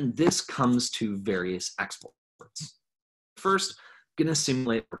then this comes to various exports. First, I'm going to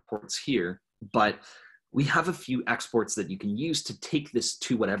simulate reports here, but we have a few exports that you can use to take this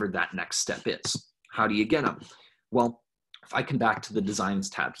to whatever that next step is. How do you get them? Well, if I come back to the Designs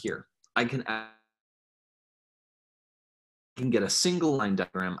tab here, I can get a single line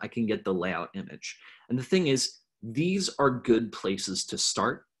diagram, I can get the layout image. And the thing is, these are good places to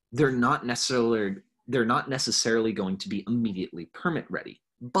start. They're not necessarily they're not necessarily going to be immediately permit ready,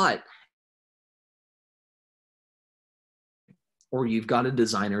 but or you've got a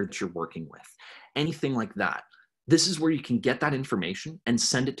designer that you're working with, anything like that. This is where you can get that information and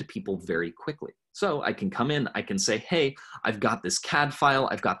send it to people very quickly. So I can come in, I can say, hey, I've got this CAD file,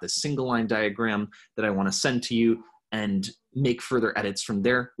 I've got this single line diagram that I want to send to you, and make further edits from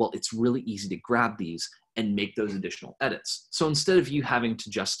there. Well, it's really easy to grab these and make those additional edits. So instead of you having to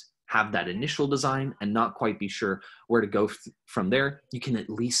just have that initial design and not quite be sure where to go from there, you can at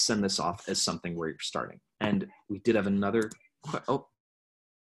least send this off as something where you're starting. And we did have another, oh,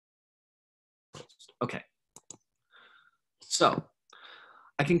 okay. So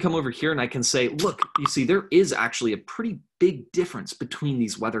I can come over here and I can say, look, you see, there is actually a pretty big difference between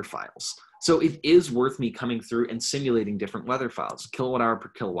these weather files. So it is worth me coming through and simulating different weather files. Kilowatt hour per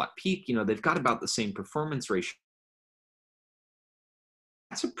kilowatt peak, you know, they've got about the same performance ratio.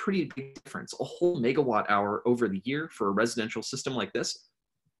 That's a pretty big difference. A whole megawatt hour over the year for a residential system like this,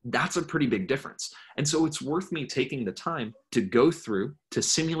 that's a pretty big difference. And so it's worth me taking the time to go through, to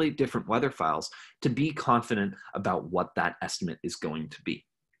simulate different weather files, to be confident about what that estimate is going to be.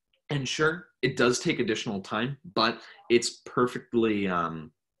 And sure, it does take additional time, but it's perfectly,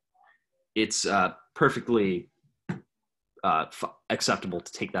 acceptable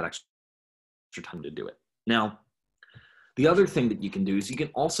to take that extra time to do it. Now, the other thing that you can do is you can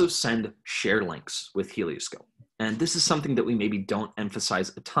also send share links with HelioScope. And this is something that we maybe don't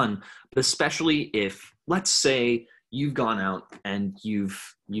emphasize a ton, but especially if, let's say, you've gone out and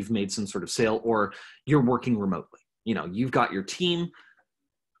you've made some sort of sale, or you're working remotely. You know, you've got your team,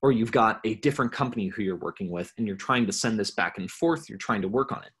 or you've got a different company who you're working with, and you're trying to send this back and forth, you're trying to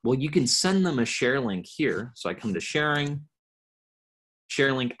work on it. Well, you can send them a share link here. So I come to sharing,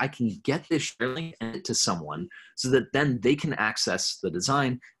 share link, I can get this share link and it to someone so that then they can access the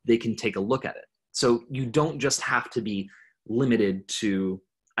design, they can take a look at it. So you don't just have to be limited to,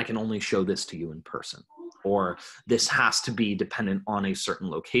 I can only show this to you in person, or this has to be dependent on a certain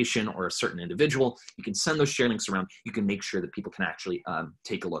location or a certain individual. You can send those share links around. You can make sure that people can actually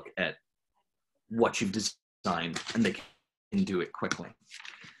take a look at what you've designed, and they can do it quickly.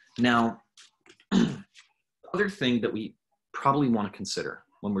 Now, the other thing that we probably want to consider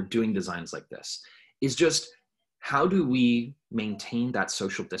when we're doing designs like this is just, how do we maintain that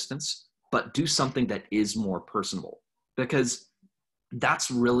social distance, but do something that is more personable? Because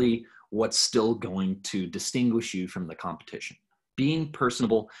that's really what's still going to distinguish you from the competition. Being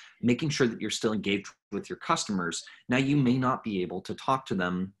personable, making sure that you're still engaged with your customers. Now, you may not be able to talk to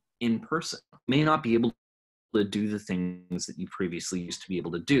them in person, may not be able to do the things that you previously used to be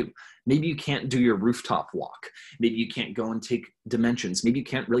able to do. Maybe you can't do your rooftop walk. Maybe you can't go and take dimensions. Maybe you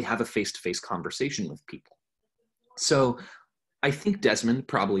can't really have a face-to-face conversation with people. So I think Desmond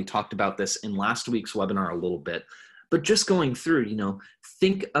probably talked about this in last week's webinar a little bit, but just going through, you know,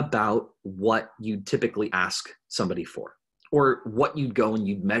 think about what you'd typically ask somebody for, or what you'd go and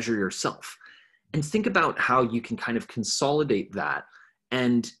you'd measure yourself, and think about how you can kind of consolidate that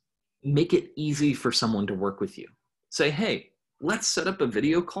and make it easy for someone to work with you. Say, hey, let's set up a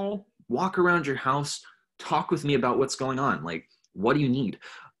video call, walk around your house, talk with me about what's going on. Like, what do you need?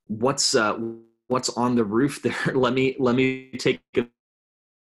 What's on the roof there? Let me take a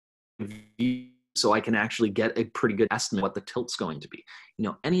view so I can actually get a pretty good estimate of what the tilt's going to be. You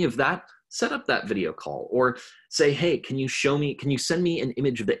know, any of that, set up that video call, or say, hey, can you send me an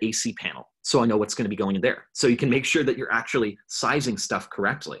image of the AC panel so I know what's going to be going in there? So you can make sure that you're actually sizing stuff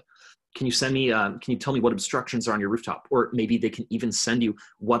correctly. Can you send me, can you tell me what obstructions are on your rooftop? Or maybe they can even send you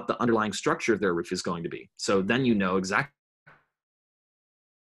what the underlying structure of their roof is going to be. So then you know exactly,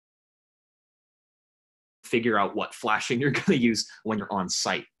 figure out what flashing you're going to use when you're on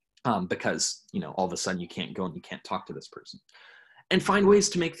site, because, you know, all of a sudden you can't go and you can't talk to this person. And find ways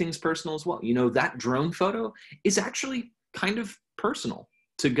to make things personal as well. You know, that drone photo is actually kind of personal.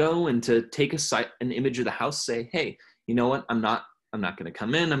 To go and to take an image of the house, say, hey, you know what, I'm not going to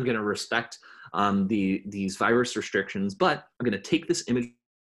come in. I'm going to respect these virus restrictions, but I'm going to take this image,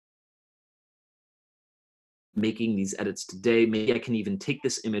 making these edits today. Maybe I can even take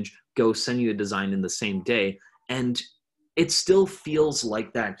this image, go send you a design in the same day, and it still feels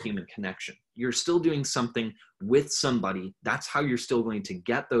like that human connection. You're still doing something with somebody. That's how you're still going to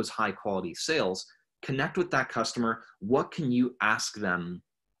get those high quality sales. Connect with that customer. What can you ask them?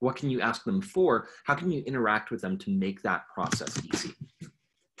 What can you ask them for? How can you interact with them to make that process easy?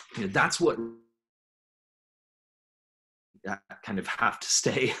 You know, that's what kind of have to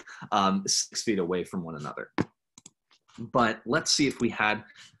stay 6 feet away from one another. But let's see if we had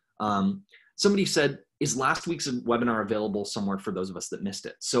Somebody said, is last week's webinar available somewhere for those of us that missed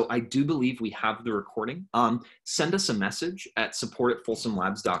it? So I do believe we have the recording. Send us a message at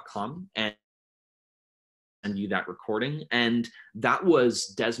support@folsomlabs.com and send you that recording. And that was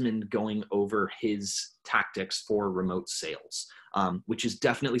Desmond going over his tactics for remote sales, which is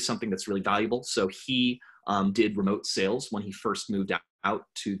definitely something that's really valuable. So he did remote sales when he first moved out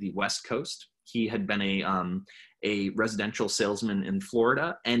to the West Coast. He had been a residential salesman in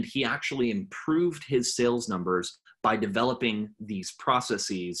Florida, and he actually improved his sales numbers by developing these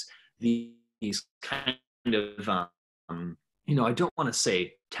processes, these kind of, you know, I don't want to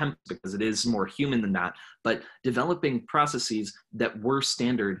say temp because it is more human than that, but developing processes that were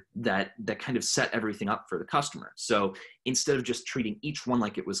standard, that kind of set everything up for the customer. So instead of just treating each one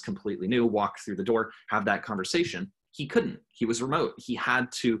like it was completely new, walk through the door, have that conversation, he couldn't. He was remote. He had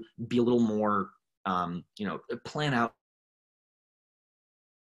to be a little more, you know, plan out.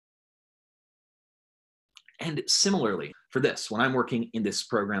 And similarly for this, when I'm working in this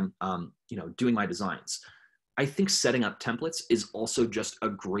program, you know, doing my designs, I think setting up templates is also just a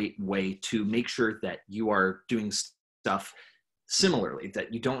great way to make sure that you are doing stuff similarly,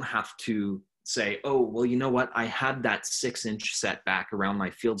 that you don't have to say, oh, well, you know what? I had that 6-inch setback around my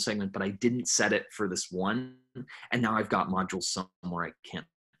field segment, but I didn't set it for this one. And now I've got modules somewhere I can't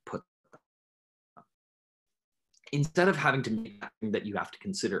put them. Instead of having to make that thing that you have to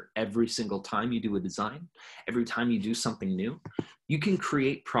consider every single time you do a design, every time you do something new, you can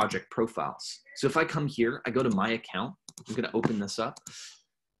create project profiles. So if I come here, I go to my account, I'm going to open this up.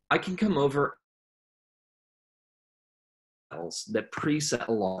 I can come over that preset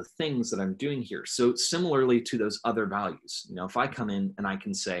a lot of things that I'm doing here. So similarly to those other values, you know, if I come in and I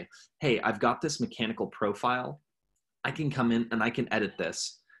can say, hey, I've got this mechanical profile, I can come in and I can edit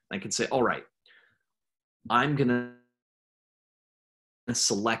this. I can say, all right, I'm going to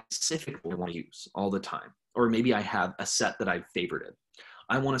select specifically what I want to use all the time. Or maybe I have a set that I've favorited.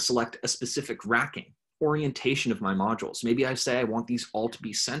 I want to select a specific racking, orientation of my modules. Maybe I say I want these all to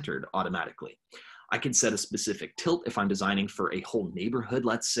be centered automatically. I can set a specific tilt if I'm designing for a whole neighborhood,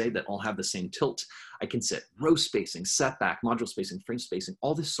 let's say, that all have the same tilt. I can set row spacing, setback, module spacing, frame spacing,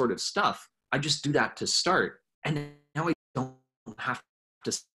 all this sort of stuff. I just do that to start. And now I don't have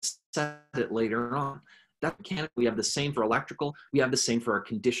to set it later on. That mechanic, we have the same for electrical. We have the same for our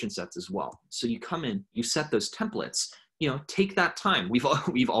condition sets as well. So you come in, you set those templates, you know, take that time. We've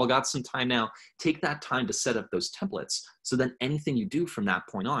all got some time now. Take that time to set up those templates. So then anything you do from that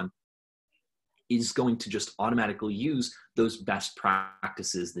point on is going to just automatically use those best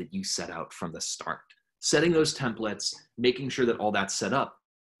practices that you set out from the start. Setting those templates, making sure that all that's set up,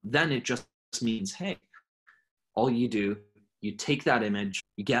 then it just means, hey, all you do, you take that image,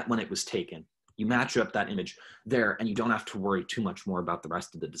 you get when it was taken, you match up that image there, and you don't have to worry too much more about the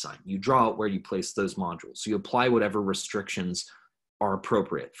rest of the design. You draw out where you place those modules. So you apply whatever restrictions are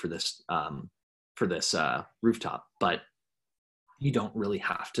appropriate for this rooftop, but you don't really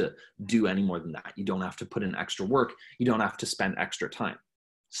have to do any more than that. You don't have to put in extra work. You don't have to spend extra time.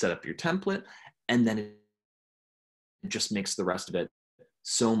 Set up your template, and then it just makes the rest of it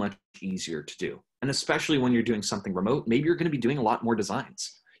so much easier to do. And especially when you're doing something remote, maybe you're going to be doing a lot more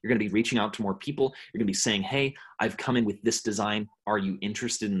designs. You're going to be reaching out to more people. You're going to be saying, hey, I've come in with this design. Are you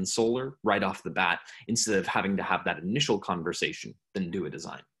interested in solar? Right off the bat, instead of having to have that initial conversation, then do a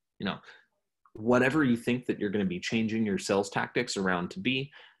design. You know, whatever you think that you're going to be changing your sales tactics around to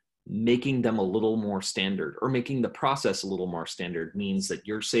be, making them a little more standard or making the process a little more standard means that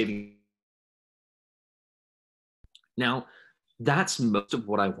you're saving. Now, that's most of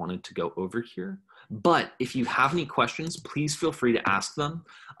what I wanted to go over here. But if you have any questions, please feel free to ask them.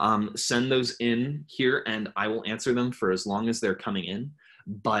 Send those in here and I will answer them for as long as they're coming in.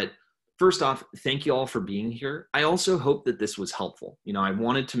 But first off, thank you all for being here. I also hope that this was helpful. You know, I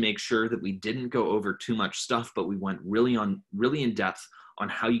wanted to make sure that we didn't go over too much stuff, but we went really in depth on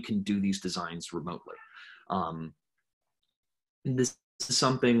how you can do these designs remotely. This is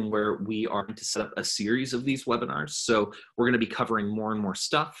something where we are going to set up a series of these webinars. So we're going to be covering more and more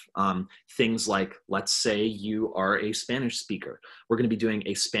stuff. Things like, let's say you are a Spanish speaker. We're going to be doing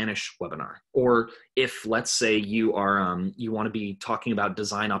a Spanish webinar. Or if, let's say you are, you want to be talking about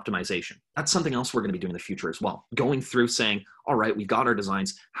design optimization. That's something else we're going to be doing in the future as well. Going through saying, all right, we've got our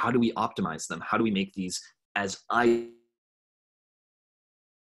designs. How do we optimize them? How do we make these as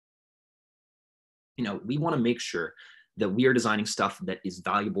we want to make sure that we are designing stuff that is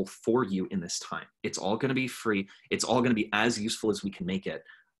valuable for you in this time. It's all going to be free. It's all going to be as useful as we can make it.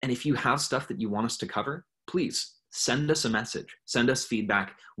 And if you have stuff that you want us to cover, please send us a message, send us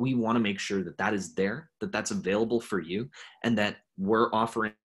feedback. We want to make sure that that is there, that that's available for you, and that we're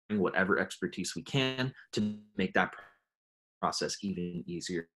offering whatever expertise we can to make that process even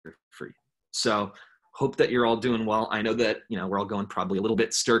easier for you. So hope that you're all doing well. I know that, you know, we're all going probably a little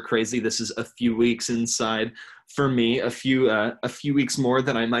bit stir crazy. This is a few weeks inside for me, a few weeks more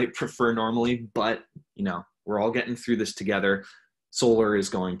than I might prefer normally, but you know, we're all getting through this together. Solar is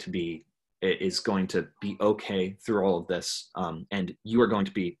going to be okay through all of this. And you are going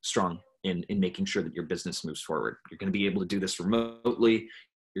to be strong in making sure that your business moves forward. You're going to be able to do this remotely.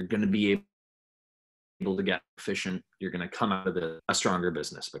 You're going to be able to get efficient. You're going to come out of a stronger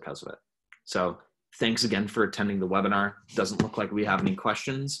business because of it. So thanks again for attending the webinar. Doesn't look like we have any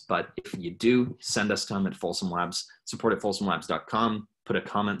questions, but if you do, send us to them at Folsom Labs, support@folsomlabs.com, put a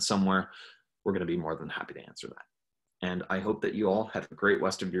comment somewhere. We're going to be more than happy to answer that. And I hope that you all have a great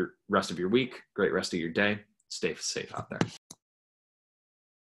rest of your week, great rest of your day. Stay safe out there.